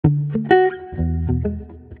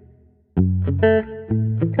All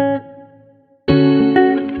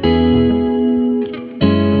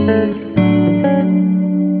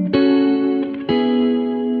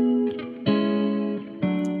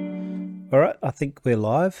right, I think we're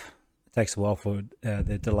live. It takes a while for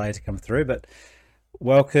the delay to come through, but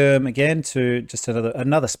welcome again to just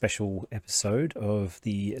another special episode of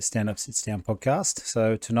the Stand Up Sits Down podcast.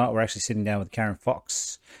 So tonight we're actually sitting down with Karen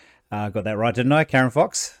Fox. Got that right, didn't I, Karen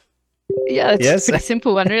Fox? Yeah, it's a Yes. pretty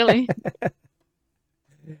simple one, really.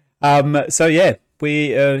 So yeah,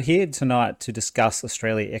 we are here tonight to discuss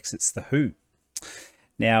Australia exits the WHO.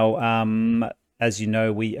 Now, as you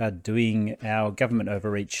know, we are doing our government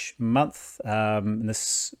overreach month.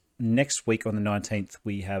 This next week on the 19th,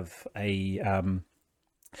 we have a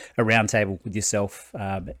roundtable with yourself,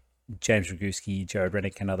 James Roguski, Jared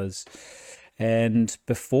Rennick, and others. And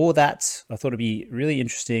before that, I thought it'd be really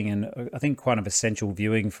interesting and I think quite of essential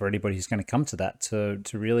viewing for anybody who's going to come to that to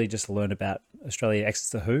really just learn about Australia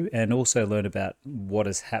exits the WHO and also learn about what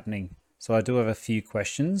is happening. So I do have a few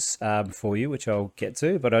questions for you, which I'll get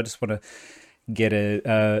to, but I just want to get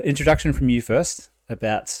a introduction from you first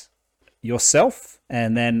about yourself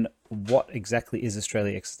and then what exactly is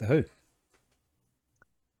Australia exits the WHO.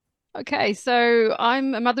 Okay, so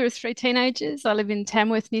I'm a mother of three teenagers. I live in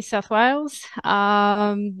Tamworth, New South Wales.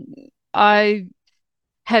 I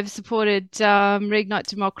have supported Reignite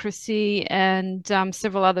Democracy and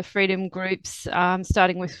several other freedom groups,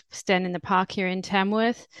 starting with Stand in the Park here in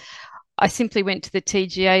Tamworth. I simply went to the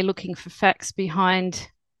TGA looking for facts behind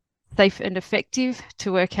safe and effective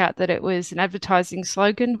to work out that it was an advertising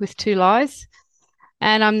slogan with two lies.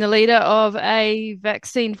 And I'm the leader of a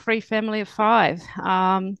vaccine-free family of five,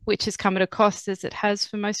 which has come at a cost, as it has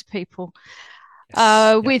for most people.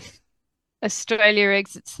 Yes. Yep. With Australia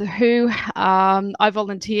Exits the WHO, I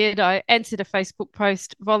volunteered. I answered a Facebook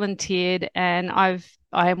post, volunteered, and I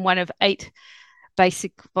am one of 8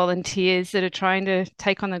 basic volunteers that are trying to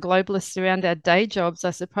take on the globalists around our day jobs, I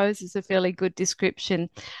suppose, is a fairly good description.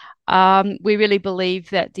 We really believe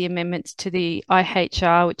that the amendments to the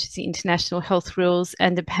IHR, which is the International Health Rules,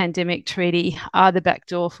 and the Pandemic Treaty are the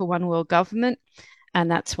backdoor for one world government. And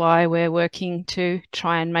that's why we're working to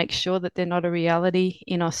try and make sure that they're not a reality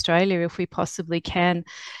in Australia if we possibly can.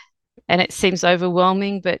 And it seems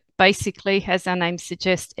overwhelming, but basically, as our name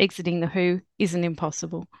suggests, exiting the WHO isn't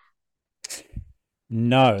impossible.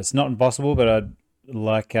 No, it's not impossible, but I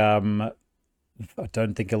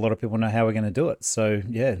don't think a lot of people know how we're going to do it. So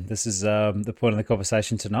yeah, this is the point of the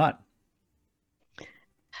conversation tonight.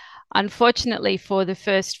 Unfortunately, for the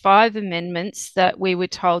first 5 amendments that we were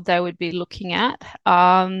told they would be looking at,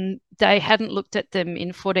 they hadn't looked at them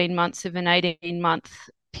in 14 months of an 18-month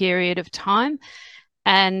period of time.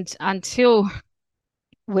 And until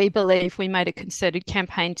we believe we made a concerted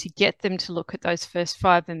campaign to get them to look at those first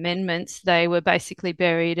 5 amendments, they were basically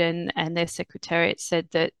buried, and their secretariat said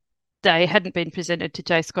that they hadn't been presented to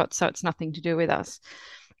Jay Scott, so it's nothing to do with us.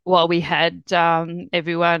 While we had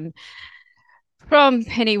everyone from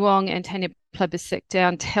Penny Wong and Tanya Plibersek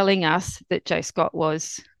down telling us that Jay Scott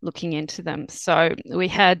was looking into them. So we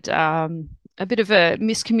had a bit of a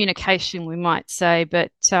miscommunication, we might say,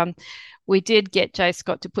 but we did get Jay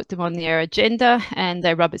Scott to put them on their agenda, and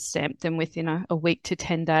they rubber stamped them within a week to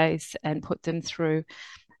 10 days and put them through.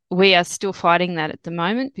 We are still fighting that at the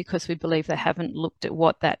moment because we believe they haven't looked at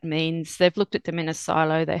what that means. They've looked at them in a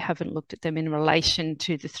silo. They haven't looked at them in relation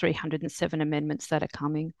to the 307 amendments that are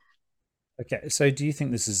coming. Okay, so do you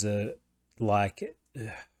think this is how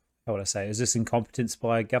would I say? Is this incompetence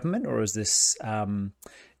by government, or is this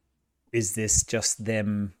just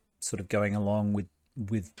them sort of going along with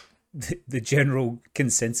the general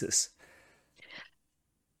consensus?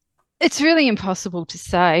 It's really impossible to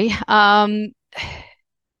say.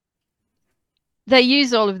 They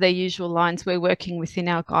use all of their usual lines. We're working within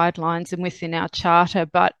our guidelines and within our charter,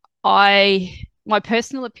 but my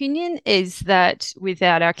personal opinion is that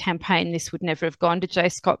without our campaign, this would never have gone to Jay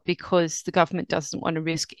Scott because the government doesn't want to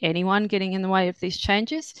risk anyone getting in the way of these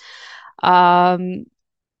changes.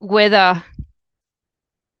 Whether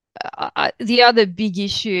the other big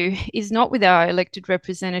issue is not with our elected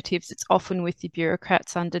representatives, it's often with the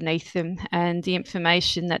bureaucrats underneath them and the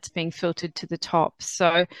information that's being filtered to the top.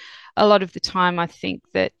 So a lot of the time, I think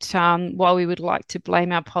that while we would like to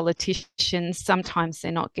blame our politicians, sometimes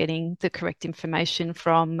they're not getting the correct information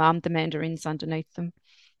from the mandarins underneath them.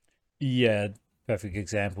 Yeah, perfect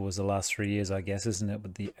example was the last 3 years, I guess, isn't it?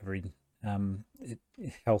 With every um,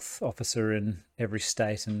 health officer in every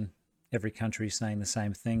state and every country saying the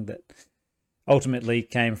same thing that ultimately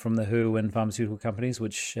came from the WHO and pharmaceutical companies,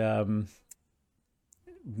 which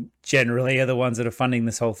generally are the ones that are funding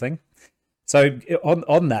this whole thing. So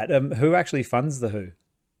on that, who actually funds the WHO?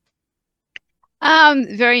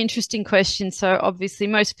 Very interesting question. So obviously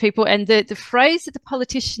most people, and the phrase that the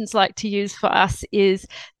politicians like to use for us is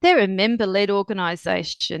they're a member-led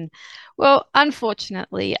organisation. Well,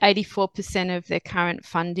 unfortunately, 84% of their current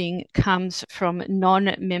funding comes from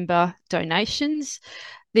non-member donations.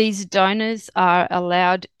 These donors are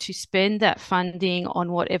allowed to spend that funding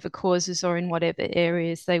on whatever causes or in whatever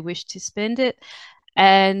areas they wish to spend it.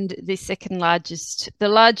 And the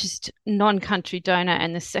largest non-country donor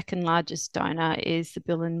and the second largest donor is the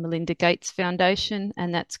Bill and Melinda Gates Foundation,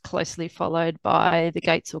 and that's closely followed by the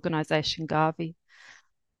Gates organisation Gavi.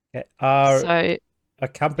 Okay. Are So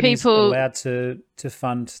companies people, allowed to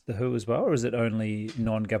fund the WHO as well, or is it only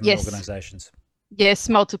non-government yes, organisations? yes,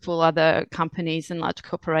 multiple other companies and large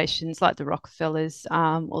corporations like the Rockefellers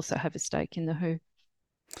also have a stake in the WHO.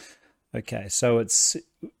 Okay, so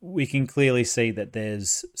we can clearly see that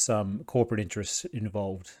there's some corporate interests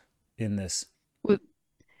involved in this. Well,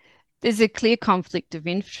 there's a clear conflict of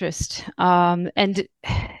interest, and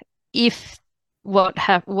if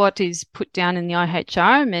what is put down in the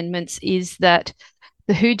IHR amendments is that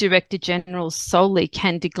the WHO Director General solely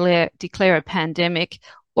can declare a pandemic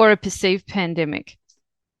or a perceived pandemic.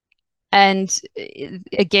 And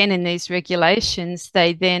again, in these regulations,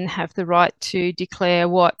 they then have the right to declare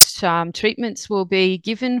what treatments will be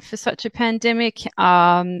given for such a pandemic,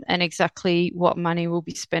 and exactly what money will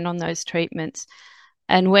be spent on those treatments.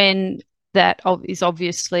 And when that is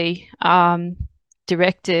obviously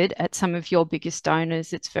directed at some of your biggest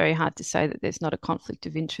donors, it's very hard to say that there's not a conflict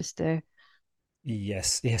of interest there.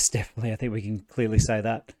 Yes, yes, definitely. I think we can clearly say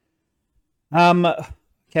that.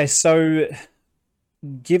 Okay, so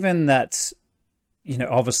given that,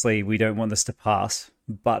 obviously we don't want this to pass,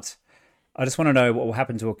 but I just want to know what will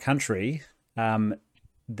happen to a country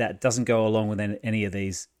that doesn't go along with any of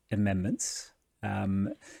these amendments.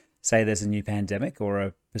 Say there's a new pandemic or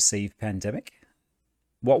a perceived pandemic.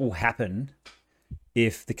 What will happen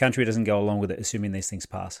if the country doesn't go along with it, assuming these things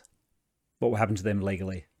pass? What will happen to them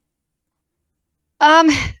legally? Um,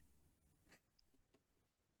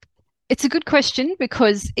 It's a good question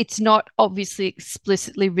because it's not obviously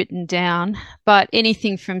explicitly written down, but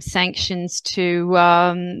anything from sanctions to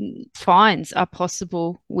fines are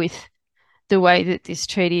possible with the way that this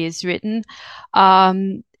treaty is written.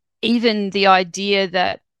 Um, Even the idea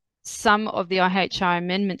that some of the IHR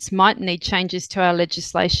amendments might need changes to our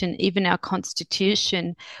legislation, even our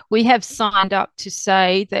constitution. We have signed up to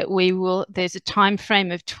say that there's a time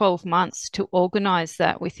frame of 12 months to organise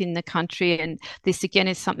that within the country. And this again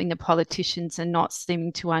is something the politicians are not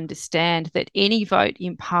seeming to understand, that any vote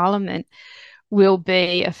in Parliament will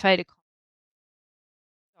be a fait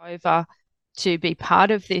over to be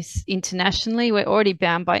part of this internationally. We're already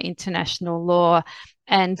bound by international law,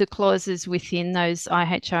 and the clauses within those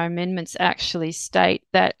IHR amendments actually state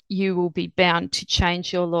that you will be bound to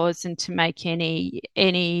change your laws and to make any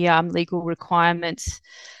legal requirements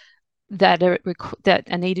that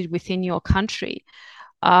are needed within your country.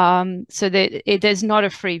 So there's not a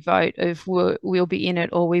free vote of we'll be in it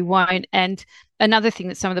or we won't. And another thing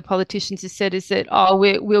that some of the politicians have said is that,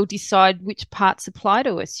 we'll decide which parts apply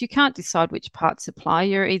to us. You can't decide which parts apply.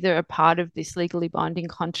 You're either a part of this legally binding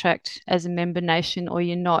contract as a member nation or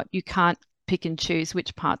you're not. You can't pick and choose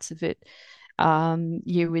which parts of it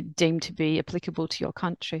you would deem to be applicable to your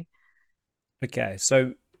country. Okay,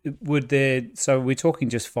 so we're talking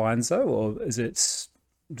just fines though, or does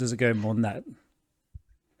it go more than that?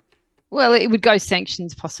 Well, it would go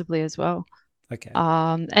sanctions possibly as well. Okay.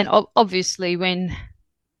 And obviously, when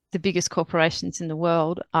the biggest corporations in the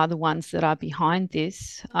world are the ones that are behind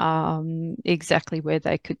this, exactly where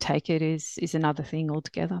they could take it is another thing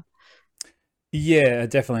altogether. Yeah,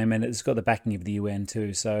 definitely. I mean, it's got the backing of the UN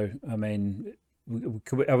too. So, I mean,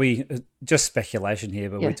 are we just speculation here?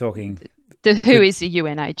 But Yeah. we're talking The WHO is a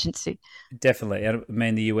UN agency. definitely. I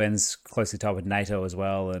mean, the UN's closely tied with NATO as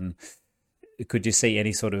well, and could you see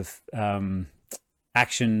any sort of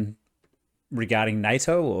action regarding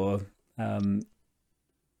NATO, or am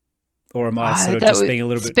I sort of just being a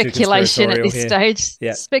little bit too speculation at conspiratorial this here? stage?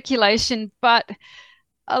 Yeah. Speculation, but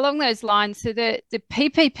along those lines, so the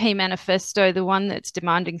PPP manifesto, the one that's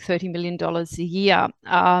demanding $30 million a year,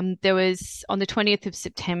 there was on the 20th of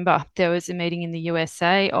September, there was a meeting in the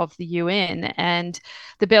USA of the UN, and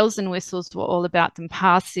the bells and whistles were all about them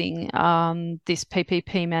passing this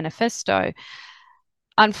PPP manifesto.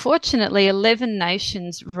 Unfortunately, 11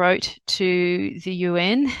 nations wrote to the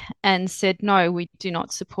UN and said, no, we do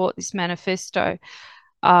not support this manifesto.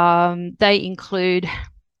 They include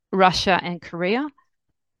Russia and Korea.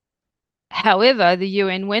 However, the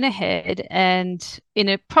UN went ahead and, in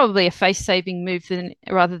a probably a face-saving move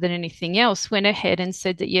rather than anything else, went ahead and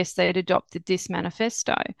said that yes, they had adopted this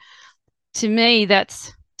manifesto. To me,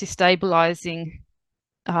 that's destabilizing.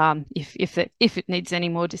 If it needs any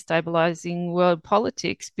more destabilizing world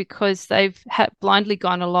politics, because they've blindly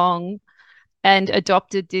gone along and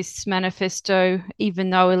adopted this manifesto,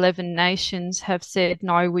 even though 11 nations have said,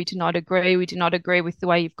 no, we do not agree. We do not agree with the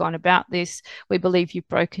way you've gone about this. We believe you've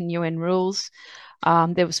broken UN rules.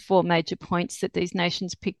 There was 4 major points that these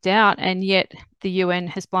nations picked out, and yet the UN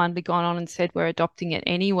has blindly gone on and said we're adopting it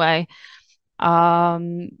anyway,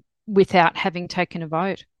 without having taken a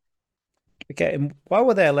vote. Okay, and why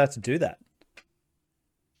were they allowed to do that?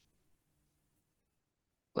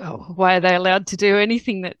 Well, why are they allowed to do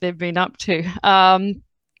anything that they've been up to?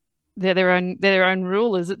 They're their own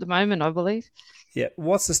rulers at the moment, I believe. Yeah,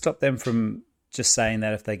 what's to stop them from just saying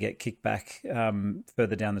that if they get kicked back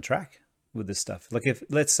further down the track with this stuff? Like, if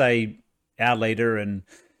let's say our leader and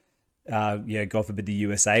yeah, God forbid the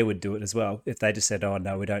USA would do it as well. If they just said, "Oh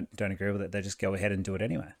no, we don't agree with it," they just go ahead and do it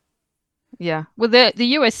anyway. Yeah. Well, the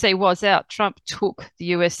USA was out. Trump took the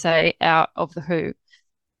USA out of the WHO,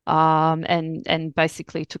 and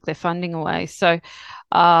basically took their funding away. So,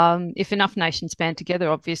 if enough nations band together,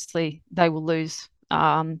 obviously they will lose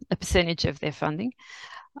a percentage of their funding.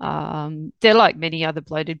 They're like many other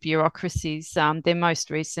bloated bureaucracies. Their most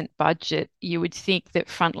recent budget, you would think that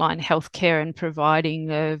frontline healthcare and providing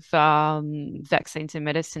of vaccines and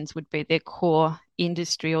medicines would be their core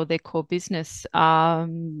industry or their core business.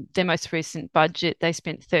 Their most recent budget, they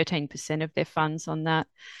spent 13% of their funds on that,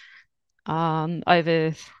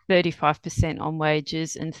 over 35% on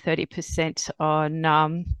wages and 30% on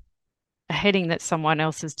a heading that someone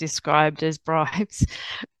else has described as bribes.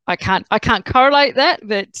 I can't correlate that,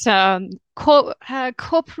 but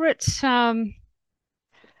corporate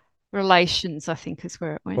relations, I think, is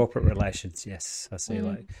where it went. Corporate relations, yes, I see. Mm.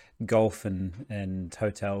 Like golf and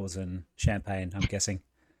hotels and champagne. I'm guessing.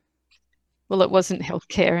 Well, it wasn't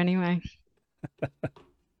healthcare anyway.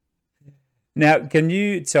 Now, can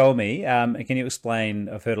you tell me, and can you explain?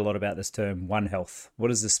 I've heard a lot about this term, One Health. What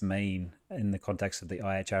does this mean in the context of the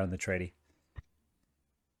IHR and the treaty?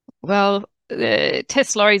 Well,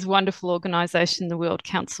 Tess Laurie's wonderful organisation, the World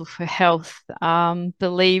Council for Health,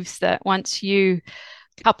 believes that once you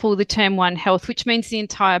couple the term One Health, which means the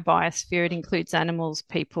entire biosphere, it includes animals,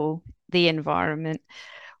 people, the environment.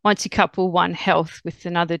 Once you couple One Health with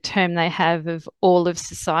another term they have of all of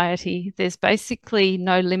society, there's basically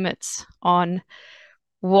no limits on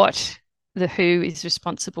what the WHO is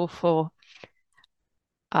responsible for.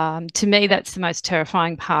 To me, that's the most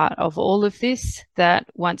terrifying part of all of this, that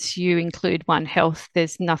once you include One Health,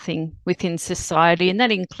 there's nothing within society, and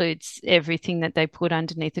that includes everything that they put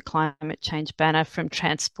underneath the climate change banner, from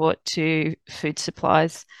transport to food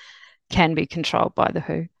supplies, can be controlled by the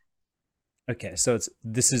WHO. Okay, so it's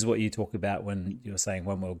this is what you talk about when you're saying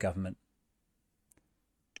one world government.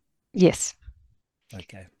 Yes,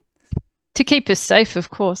 Okay. to keep us safe, of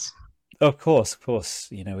course. Of course, of course.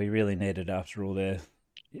 You know, we really need it after all. There,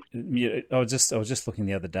 I was just looking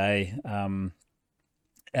the other day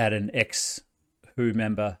at an ex Who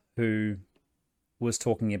member who was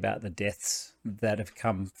talking about the deaths that have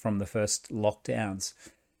come from the first lockdowns,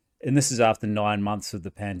 and this is after 9 months of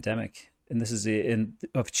the pandemic, and this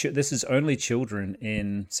is only children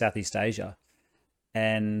in Southeast Asia,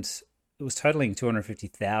 and it was totaling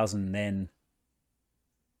 250,000 then.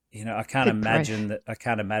 You know, I can't Good imagine grief. that. I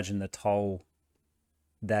can't imagine the toll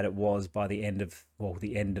that it was by the end of, well,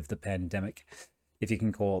 the end of the pandemic, if you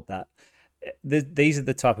can call it that. These are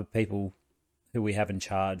the type of people who we have in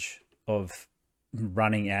charge of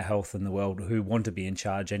running our health in the world, who want to be in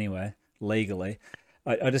charge anyway, legally.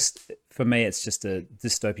 I just, for me, it's just a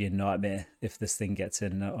dystopian nightmare if this thing gets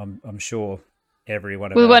in. I'm sure every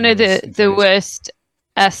one of Well, our one of viewers the agrees. worst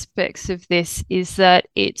aspects of this is that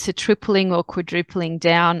it's a tripling or quadrupling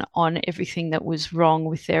down on everything that was wrong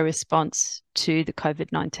with their response to the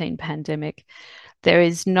COVID-19 pandemic. There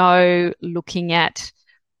is no looking at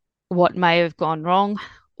what may have gone wrong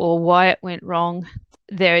or why it went wrong.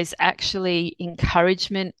 There is actually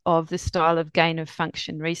encouragement of the style of gain of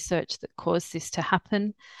function research that caused this to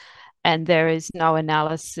happen. And there is no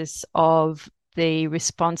analysis of the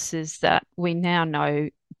responses that we now know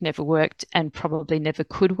never worked and probably never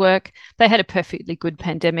could work. They had a perfectly good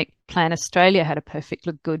pandemic plan. Australia had a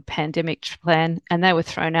perfectly good pandemic plan, and they were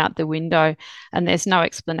thrown out the window. And there's no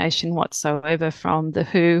explanation whatsoever from the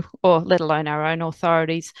WHO, or let alone our own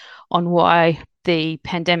authorities, on why the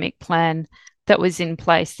pandemic plan that was in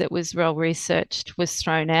place, that was well researched, was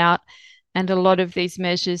thrown out. And a lot of these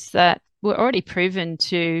measures that were already proven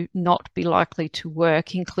to not be likely to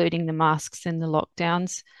work, including the masks and the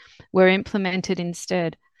lockdowns, were implemented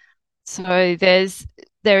instead. So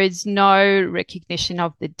there is no recognition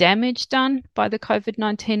of the damage done by the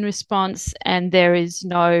COVID-19 response, and there is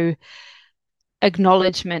no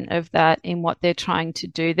acknowledgement of that in what they're trying to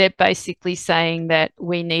do. They're basically saying that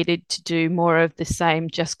we needed to do more of the same,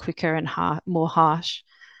 just quicker and more harsh,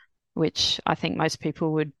 which I think most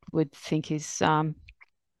people would think is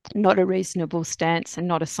not a reasonable stance and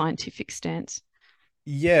not a scientific stance.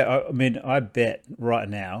 Yeah, I mean, I bet right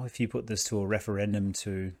now, if you put this to a referendum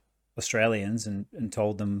to Australians and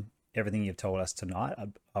told them everything you've told us tonight,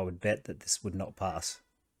 I would bet that this would not pass.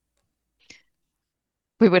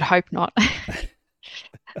 We would hope not.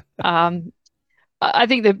 um, I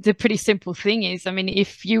think the pretty simple thing is, I mean,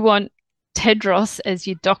 if you want Tedros as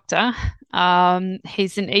your doctor,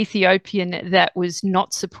 he's an Ethiopian that was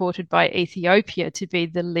not supported by Ethiopia to be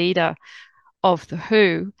the leader of the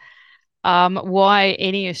WHO. Why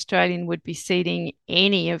any Australian would be ceding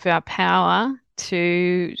any of our power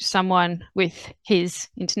to someone with his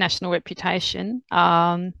international reputation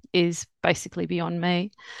is basically beyond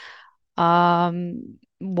me.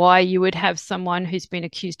 Why you would have someone who's been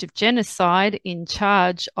accused of genocide in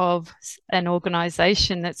charge of an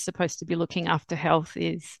organization that's supposed to be looking after health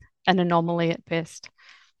is an anomaly at best.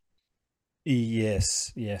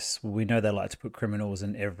 Yes, yes. Well, we know they like to put criminals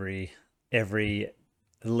in every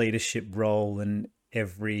leadership role and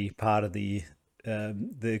every part of the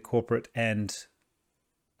corporate and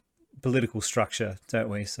political structure, don't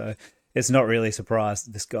we? So it's not really a surprise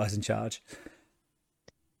that this guy's in charge.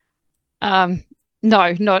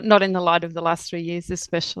 No, not in the light of the last 3 years,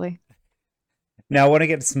 especially. Now I want to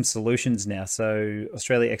get to some solutions now. So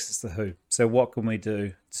Australia exits the WHO. So what can we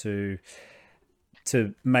do to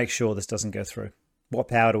make sure this doesn't go through? What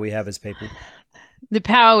power do we have as people? The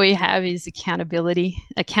power we have is accountability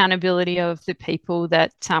of the people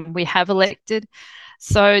that we have elected.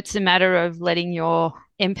 So it's a matter of letting your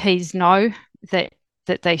MPs know that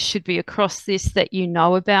they should be across this, that you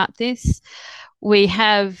know about this. We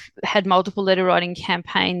have had multiple letter writing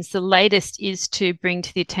campaigns. The latest is to bring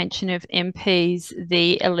to the attention of MPs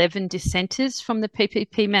the 11 dissenters from the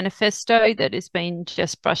PPP manifesto that has been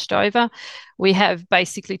just brushed over. We have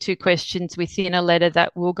basically 2 questions within a letter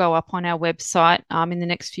that will go up on our website in the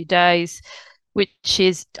next few days, which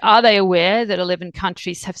is, are they aware that 11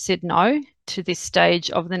 countries have said no to this stage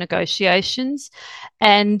of the negotiations?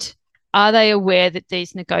 And are they aware that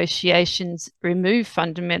these negotiations remove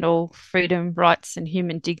fundamental freedom, rights, and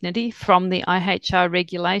human dignity from the IHR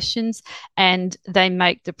regulations, and they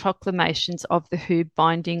make the proclamations of the WHO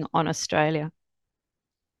binding on Australia?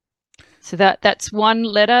 So that's one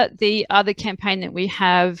letter. The other campaign that we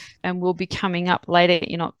have and will be coming up later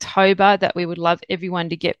in October that we would love everyone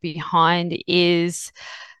to get behind is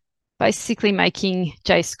basically making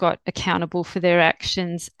JScot accountable for their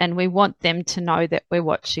actions, and we want them to know that we're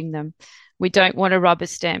watching them. We don't want a rubber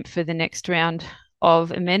stamp for the next round of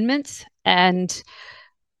amendments, and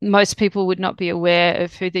most people would not be aware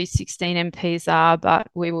of who these 16 MPs are, but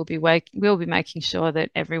we'll be making sure that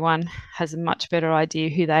everyone has a much better idea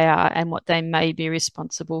who they are and what they may be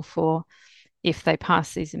responsible for if they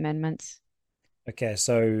pass these amendments. Okay,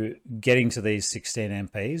 so getting to these 16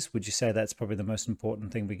 MPs, would you say that's probably the most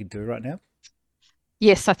important thing we could do right now?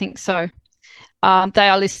 Yes, I think so. They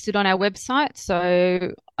are listed on our website.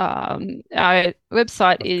 So our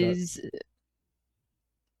website is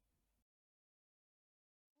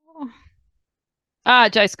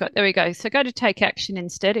JScot. There we go. So go to Take Action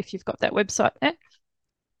instead if you've got that website there.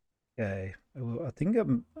 Okay. Well, I think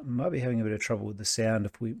I might be having a bit of trouble with the sound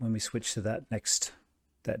when we switch to that next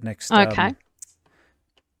Okay.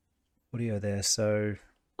 audio there. So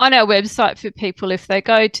on our website for people, if they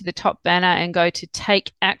go to the top banner and go to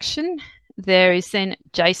Take Action, there is then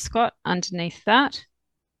JScot underneath that.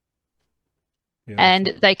 Beautiful.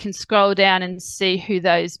 And they can scroll down and see who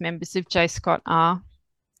those members of JScot are.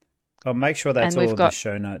 I'll make sure that's all in the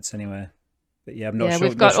show notes anyway. But yeah, I'm not sure.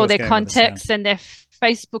 We've got all their contacts and their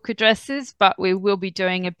Facebook addresses, but we will be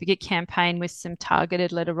doing a bigger campaign with some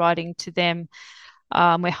targeted letter writing to them.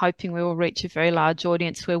 We're hoping we will reach a very large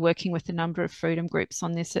audience. We're working with a number of freedom groups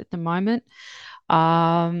on this at the moment.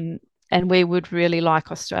 And we would really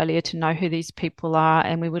like Australia to know who these people are,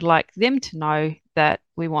 and we would like them to know that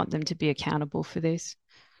we want them to be accountable for this.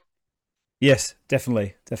 Yes,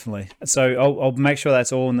 definitely. So I'll make sure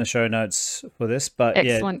that's all in the show notes for this. But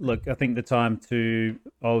excellent. Yeah, look, I think the time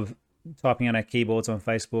of typing on our keyboards on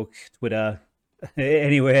Facebook, Twitter,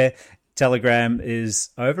 anywhere, Telegram is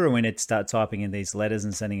over, and we need to start typing in these letters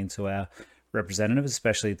and sending them to our representatives,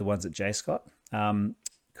 especially the ones at JScot.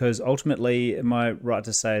 because ultimately, am I right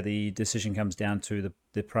to say the decision comes down to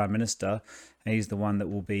the Prime Minister? He's the one that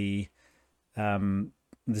will be.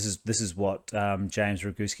 This is what James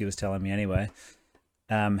Roguski was telling me anyway.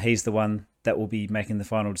 He's the one that will be making the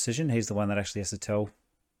final decision. He's the one that actually has to tell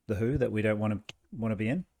the WHO that we don't want to be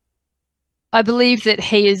in. I believe that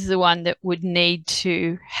he is the one that would need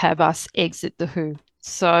to have us exit the WHO.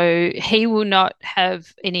 So he will not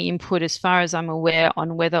have any input, as far as I'm aware,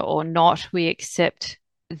 on whether or not we accept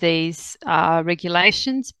these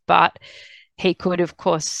regulations, but he could, of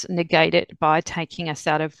course, negate it by taking us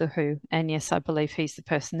out of the WHO. And yes, I believe he's the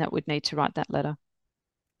person that would need to write that letter.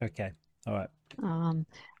 Okay. All right.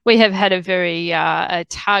 We have had a very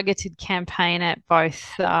targeted campaign at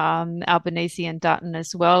both Albanese and Dutton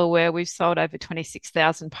as well, where we've sold over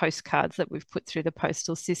 26,000 postcards that we've put through the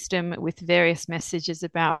postal system with various messages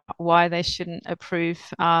about why they shouldn't approve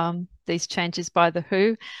these changes by the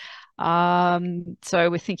WHO. So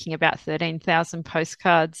we're thinking about 13,000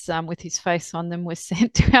 postcards with his face on them were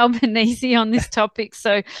sent to Albanese on this topic.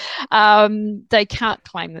 So they can't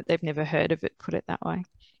claim that they've never heard of it, put it that way.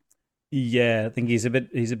 Yeah, I think he's a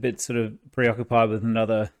bit sort of preoccupied with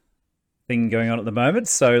another thing going on at the moment.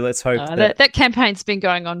 So let's hope that campaign's been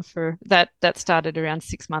going on for that started around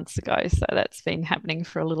 6 months ago. So that's been happening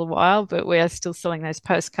for a little while, but we are still selling those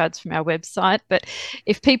postcards from our website. But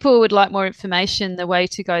if people would like more information, the way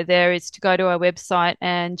to go there is to go to our website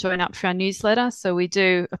and join up for our newsletter. So we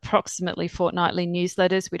do approximately fortnightly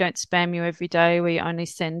newsletters. We don't spam you every day. We only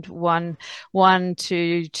send one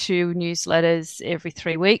to two newsletters every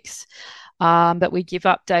 3 weeks. But we give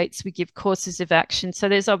updates, we give courses of action. So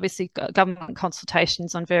there's obviously government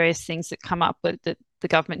consultations on various things that come up, but that the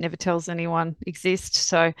government never tells anyone exist.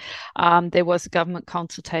 So there was a government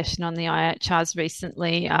consultation on the IHRs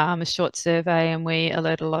recently, a short survey, and we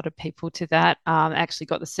alert a lot of people to that. Actually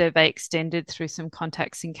got the survey extended through some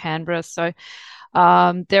contacts in Canberra. So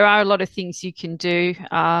there are a lot of things you can do.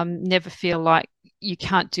 Never feel like you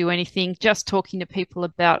can't do anything. Just talking to people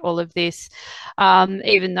about all of this,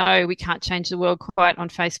 even though we can't change the world quite on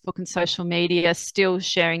Facebook and social media, still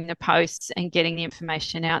sharing the posts and getting the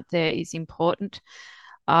information out there is important.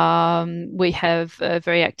 We have a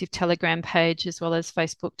very active Telegram page as well as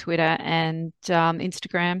Facebook, Twitter, and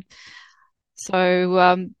Instagram.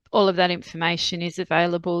 So all of that information is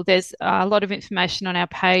available. There's a lot of information on our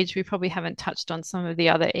page. We probably haven't touched on some of the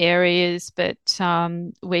other areas, but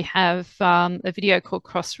we have a video called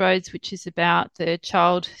Crossroads, which is about the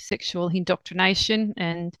child sexual indoctrination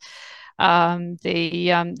and the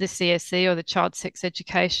CSE, or the child sex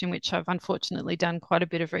education, which I've unfortunately done quite a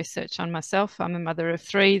bit of research on myself. I'm a mother of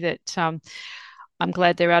three that I'm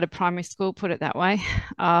glad they're out of primary school, put it that way.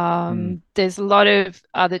 There's a lot of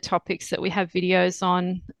other topics that we have videos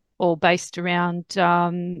on, all based around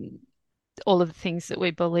all of the things that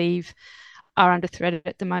we believe are under threat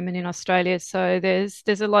at the moment in Australia. So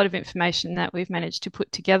there's a lot of information that we've managed to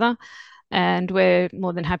put together, and we're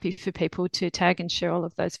more than happy for people to tag and share all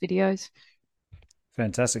of those videos.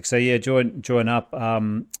 Fantastic. So yeah, join up.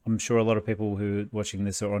 I'm sure a lot of people who are watching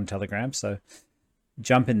this are on Telegram, so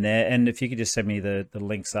jump in there. And if you could just send me the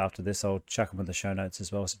links after this, I'll chuck them in the show notes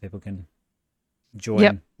as well so people can join.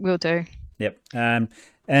 Yep, will do. Yep.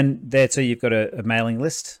 And there too, you've got a mailing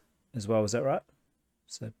list as well. Is that right?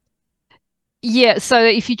 So yeah. So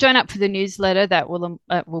if you join up for the newsletter, that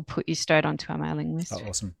will put you straight onto our mailing list. Oh,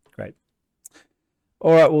 awesome. Great.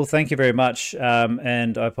 All right. Well, thank you very much.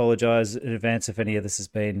 And I apologize in advance if any of this has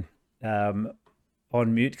been on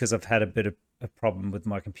mute, because I've had a bit of a problem with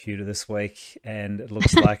my computer this week, and it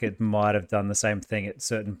looks like it might have done the same thing at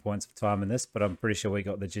certain points of time in this, but I'm pretty sure we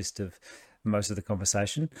got the gist of most of the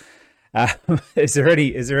conversation. Is there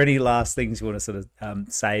any last things you want to sort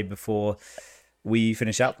of say before we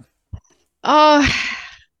finish up? Oh,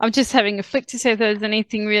 I'm just having a flick to see if there's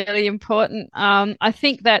anything really important. I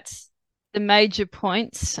think that's the major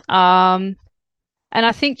points. And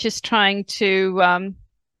I think just trying to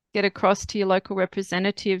get across to your local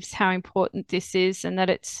representatives how important this is, and that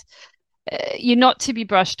it's you're not to be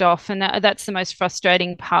brushed off, and that's the most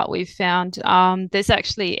frustrating part we've found. There's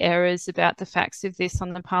actually errors about the facts of this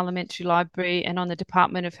on the Parliamentary Library and on the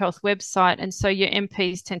Department of Health website, and so your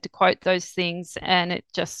MPs tend to quote those things, and it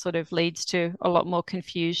just sort of leads to a lot more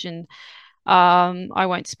confusion. I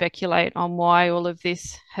won't speculate on why all of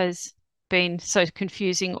this has been so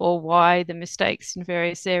confusing, or why the mistakes in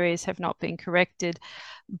various areas have not been corrected,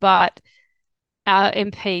 but our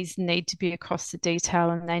MPs need to be across the detail,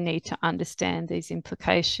 and they need to understand these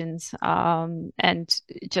implications. And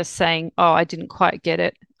just saying, oh, I didn't quite get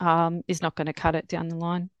it, is not going to cut it down the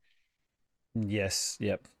line. Yes.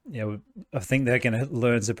 Yep. Yeah, I think they're going to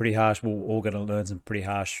learn some pretty harsh. We're all going to learn some pretty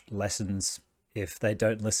harsh lessons if they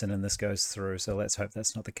don't listen and this goes through. So let's hope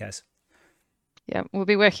that's not the case. Yeah, we'll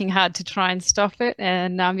be working hard to try and stop it.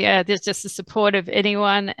 And yeah, there's just the support of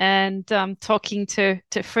anyone and talking to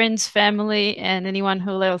friends, family, and anyone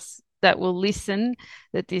who else that will listen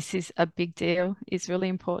that this is a big deal is really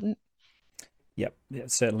important. Yep,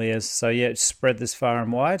 it certainly is. So yeah, spread this far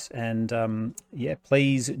and wide, and yeah,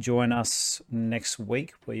 please join us next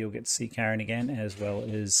week where you'll get to see Karen again, as well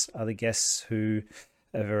as other guests who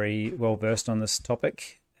are very well versed on this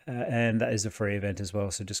topic. And that is a free event as well.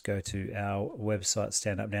 So just go to our website,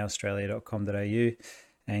 standupnowaustralia.com.au,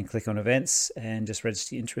 and click on events and just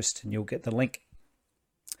register your interest, and you'll get the link.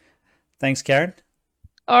 Thanks, Karen.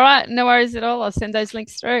 All right, no worries at all. I'll send those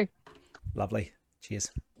links through. Lovely.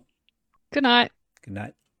 Cheers. Good night. Good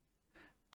night.